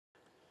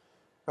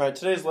Alright,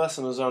 today's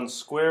lesson is on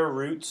square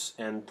roots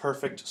and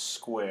perfect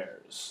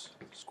squares.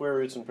 Square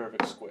roots and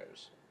perfect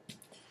squares.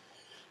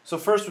 So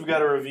first we've got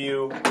to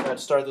review, to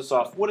start this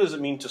off, what does it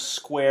mean to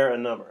square a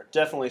number?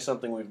 Definitely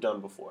something we've done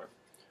before.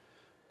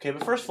 Okay,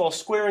 but first of all,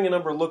 squaring a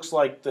number looks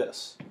like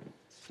this.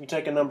 You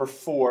take a number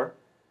 4,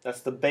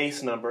 that's the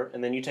base number,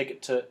 and then you take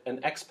it to an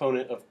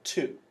exponent of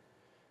 2.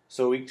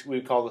 So we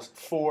would call this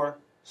 4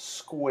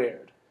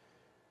 squared.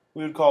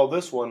 We would call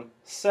this one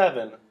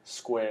 7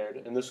 squared,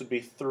 and this would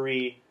be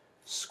 3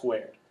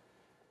 squared.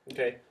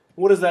 Okay,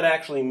 what does that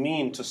actually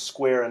mean to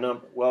square a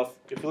number? Well,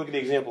 if you look at the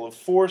example of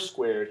 4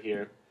 squared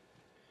here,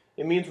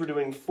 it means we're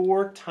doing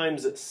 4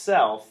 times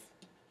itself.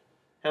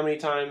 How many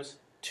times?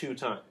 2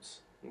 times.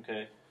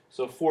 Okay,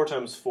 so 4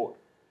 times 4.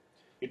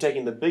 You're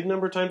taking the big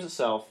number times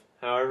itself,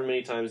 however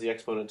many times the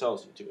exponent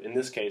tells you to. In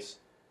this case,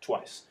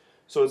 twice.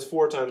 So it's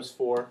 4 times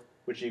 4,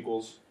 which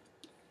equals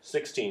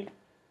 16.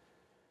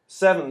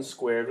 7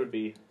 squared would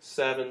be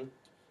 7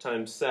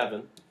 times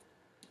 7,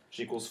 which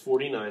equals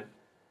 49.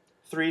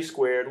 3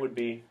 squared would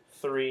be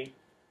 3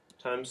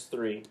 times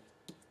 3,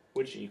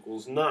 which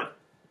equals 9.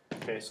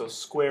 Okay, so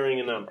squaring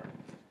a number.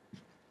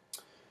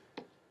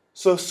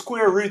 So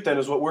square root then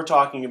is what we're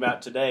talking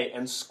about today,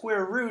 and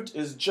square root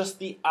is just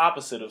the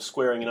opposite of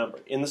squaring a number.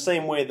 In the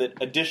same way that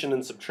addition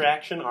and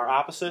subtraction are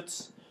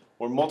opposites,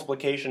 or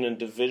multiplication and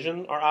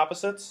division are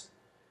opposites,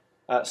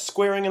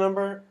 squaring a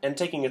number and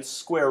taking its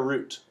square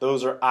root,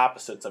 those are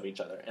opposites of each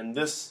other. And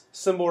this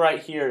symbol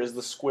right here is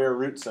the square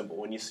root symbol.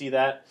 When you see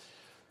that,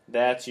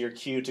 that's your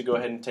cue to go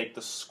ahead and take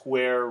the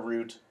square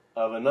root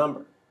of a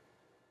number.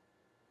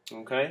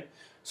 Okay?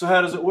 So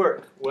how does it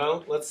work?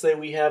 Well, let's say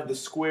we have the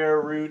square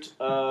root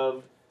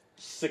of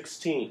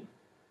 16.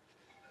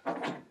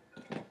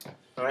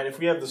 Alright, if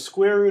we have the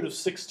square root of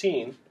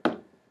 16,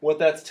 what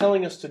that's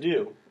telling us to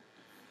do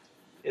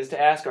is to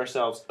ask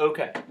ourselves,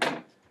 okay,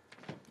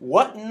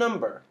 what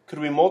number could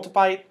we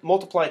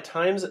multiply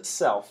times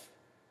itself,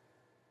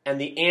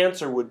 and the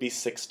answer would be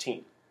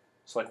 16?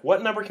 So like,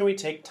 what number can we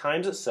take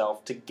times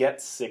itself to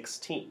get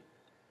 16?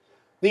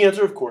 The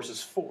answer, of course,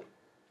 is 4.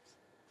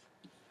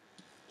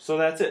 So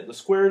that's it. The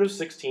square root of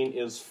 16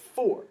 is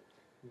 4.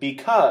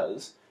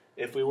 Because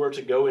if we were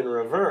to go in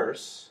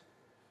reverse,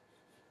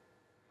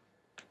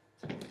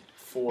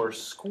 4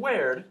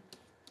 squared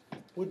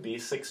would be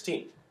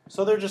 16.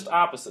 So they're just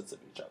opposites of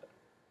each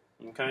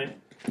other. Okay?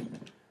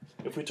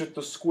 If we took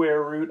the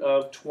square root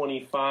of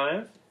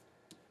 25,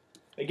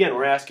 again,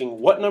 we're asking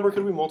what number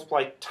could we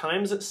multiply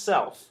times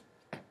itself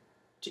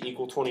to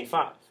equal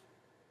 25?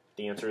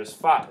 The answer is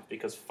 5,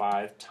 because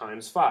 5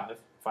 times 5,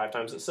 5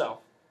 times itself,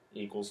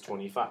 equals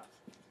 25.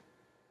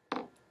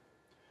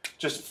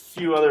 Just a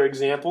few other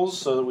examples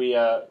so that we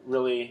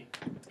really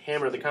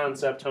hammer the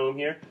concept home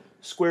here.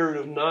 Square root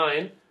of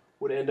 9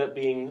 would end up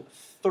being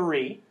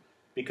 3,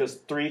 because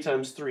 3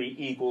 times 3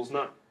 equals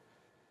 9.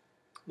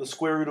 The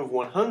square root of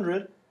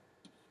 100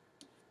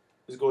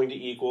 is going to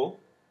equal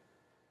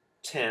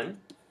 10,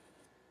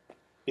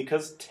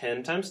 because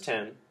 10 times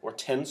 10, or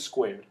 10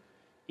 squared,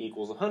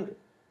 equals 100.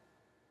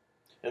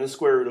 And the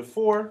square root of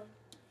 4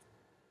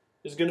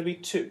 is going to be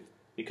 2,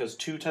 because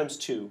 2 times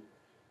 2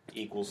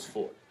 equals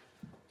 4.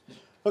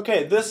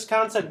 Okay, this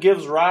concept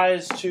gives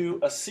rise to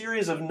a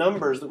series of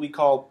numbers that we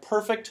call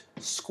perfect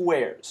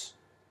squares.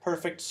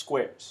 Perfect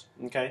squares,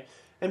 okay?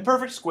 And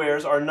perfect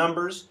squares are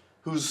numbers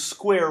whose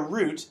square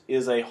root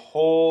is a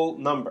whole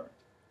number.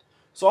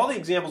 So all the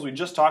examples we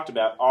just talked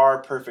about are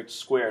perfect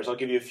squares. I'll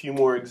give you a few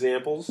more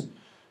examples.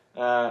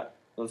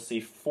 Let's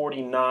see,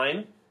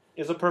 49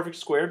 is a perfect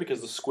square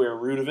because the square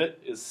root of it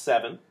is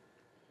 7.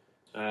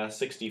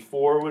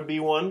 64 would be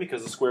one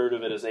because the square root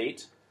of it is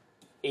 8.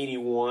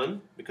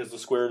 81 because the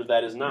square root of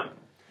that is 9.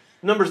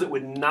 Numbers that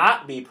would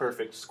not be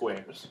perfect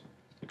squares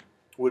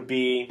would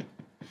be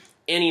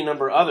any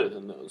number other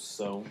than those.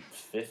 So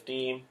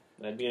 50,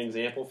 that'd be an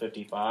example.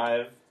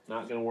 55,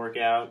 not going to work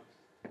out.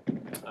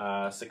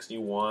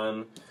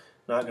 61,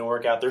 not going to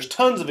work out. There's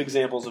tons of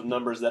examples of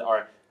numbers that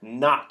are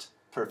not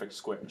perfect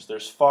squares.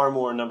 There's far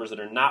more numbers that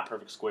are not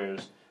perfect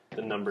squares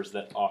than numbers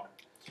that are.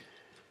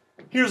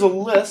 Here's a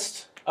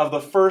list of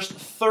the first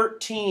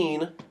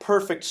 13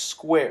 perfect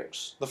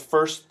squares. The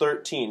first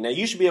 13. Now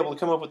you should be able to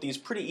come up with these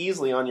pretty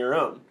easily on your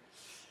own.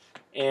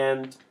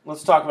 And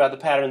let's talk about the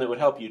pattern that would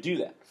help you do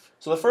that.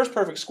 So the first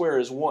perfect square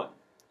is 1.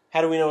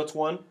 How do we know it's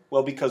 1?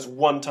 Well, because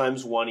 1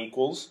 times 1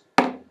 equals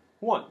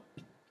 1.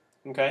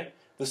 Okay?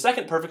 The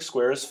second perfect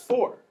square is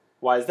 4.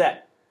 Why is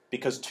that?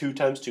 Because 2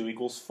 times 2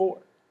 equals 4.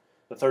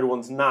 The third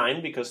one's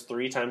 9 because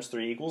 3 times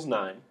 3 equals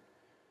 9.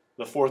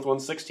 The fourth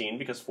one's 16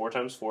 because 4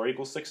 times 4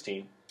 equals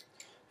 16.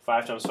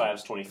 5 times 5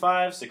 is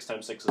 25, 6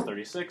 times 6 is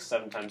 36,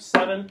 7 times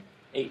 7,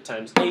 8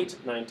 times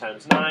 8, 9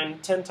 times 9,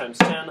 10 times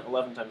 10,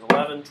 11 times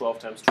 11, 12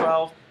 times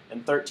 12,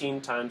 and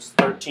 13 times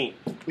 13.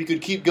 We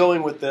could keep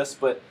going with this,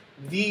 but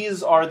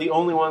these are the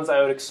only ones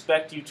I would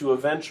expect you to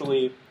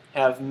eventually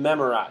have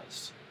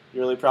memorized. You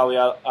really probably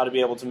ought to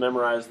be able to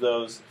memorize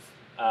those,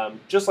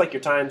 just like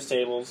your times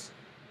tables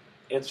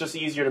it's just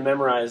easier to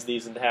memorize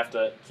these than to have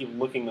to keep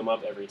looking them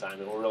up every time.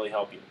 It will really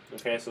help you.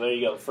 Okay, so there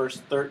you go, the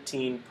first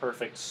 13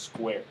 perfect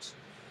squares.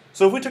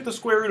 So if we took the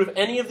square root of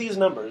any of these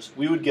numbers,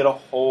 we would get a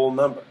whole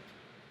number.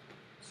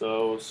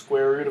 So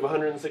square root of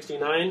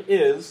 169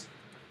 is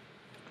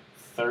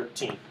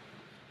 13.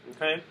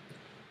 Okay?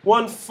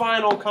 One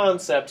final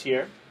concept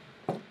here.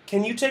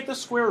 Can you take the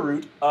square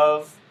root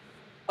of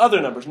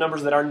other numbers,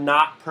 numbers that are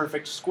not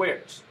perfect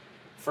squares?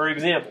 For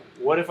example,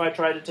 what if I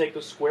tried to take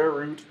the square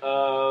root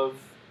of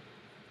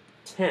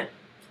 10?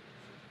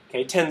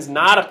 Okay, 10's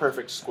not a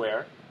perfect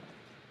square.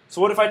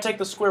 So what if I take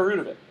the square root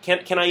of it?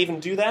 Can I even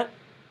do that?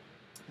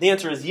 The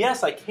answer is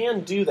yes, I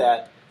can do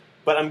that,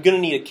 but I'm going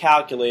to need a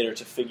calculator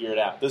to figure it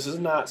out. This is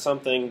not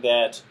something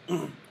that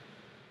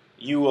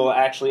you will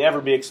actually ever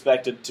be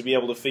expected to be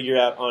able to figure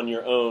out on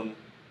your own,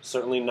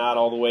 certainly not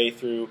all the way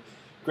through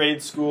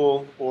grade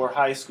school or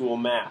high school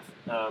math.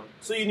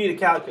 So you need a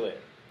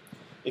calculator.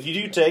 If you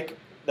do take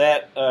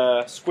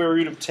that square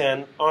root of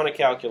 10 on a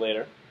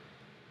calculator,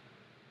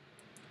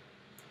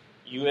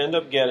 you end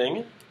up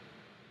getting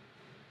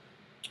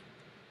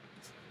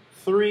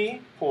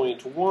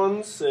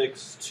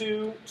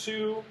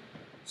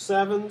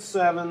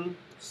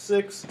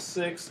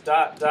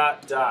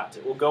 3.162277766 ...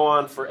 It will go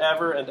on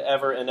forever and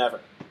ever and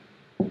ever.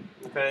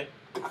 Okay?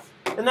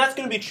 And that's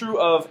going to be true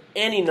of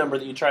any number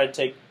that you try to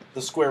take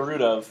the square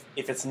root of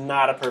if it's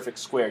not a perfect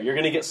square. You're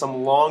going to get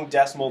some long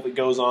decimal that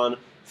goes on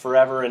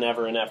forever and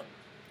ever and ever.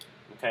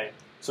 Okay?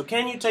 So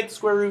can you take the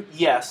square root?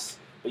 Yes,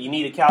 but you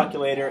need a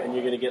calculator and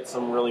you're going to get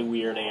some really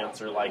weird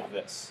answer like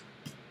this.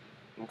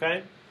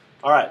 Okay?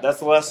 Alright, that's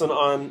the lesson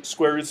on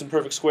square roots and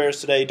perfect squares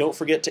today. Don't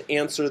forget to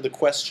answer the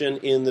question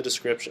in the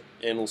description,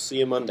 and we'll see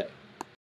you Monday.